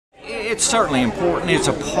it's certainly important. It's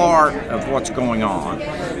a part of what's going on,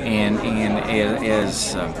 and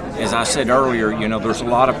as I said earlier, you know, there's a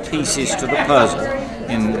lot of pieces to the puzzle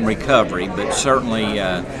in recovery, but certainly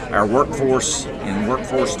our workforce and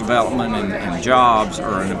workforce development and jobs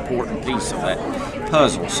are an important piece of that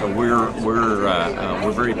puzzle. So we're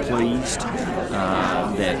very pleased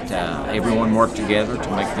that everyone worked together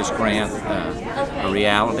to make this grant a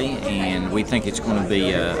reality, and we think it's going to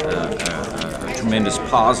be a tremendous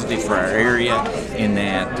positive for our area in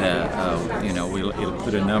that you know, it'll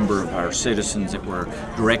put a number of our citizens that were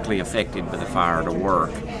directly affected by the fire to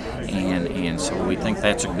work, and so we think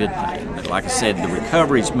that's a good thing. But like I said, the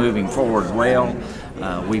recovery is moving forward well.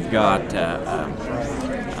 We've got the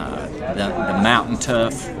Mountain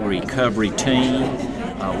Tough recovery team.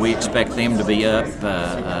 We expect them to be up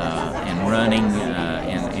and running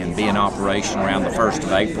and be in operation around the 1st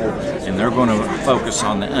of April, and they're going to focus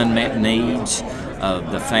on the unmet needs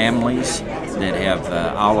of the families that have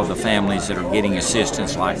all of the families that are getting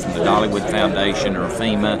assistance, like from the Dollywood Foundation or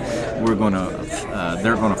FEMA.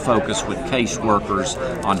 They're going to focus with caseworkers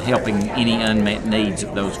on helping any unmet needs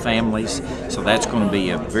of those families. So that's going to be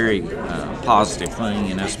a very positive thing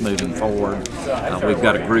in us moving forward. We've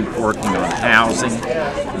got a group working on housing.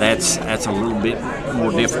 That's a little bit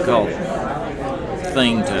more difficult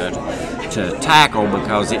thing to tackle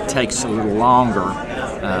because it takes a little longer,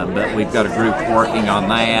 but we've got a group working on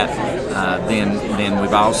that. Then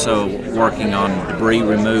we've also working on debris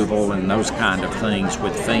removal and those kind of things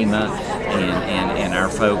with FEMA and our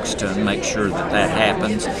folks to make sure that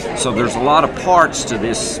happens. So there's a lot of parts to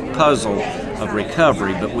this puzzle of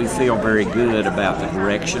recovery, but we feel very good about the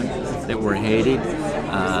direction that we're headed.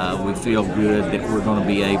 We feel good that we're going to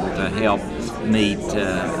be able to help meet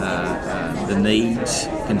the needs,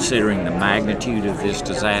 considering the magnitude of this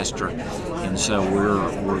disaster, and so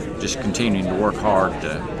we're just continuing to work hard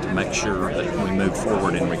to make sure that we move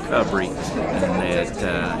forward in recovery, and that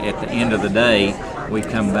at the end of the day we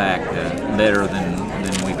come back better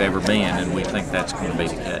than we've ever been, and we think that's going to be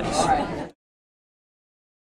the case.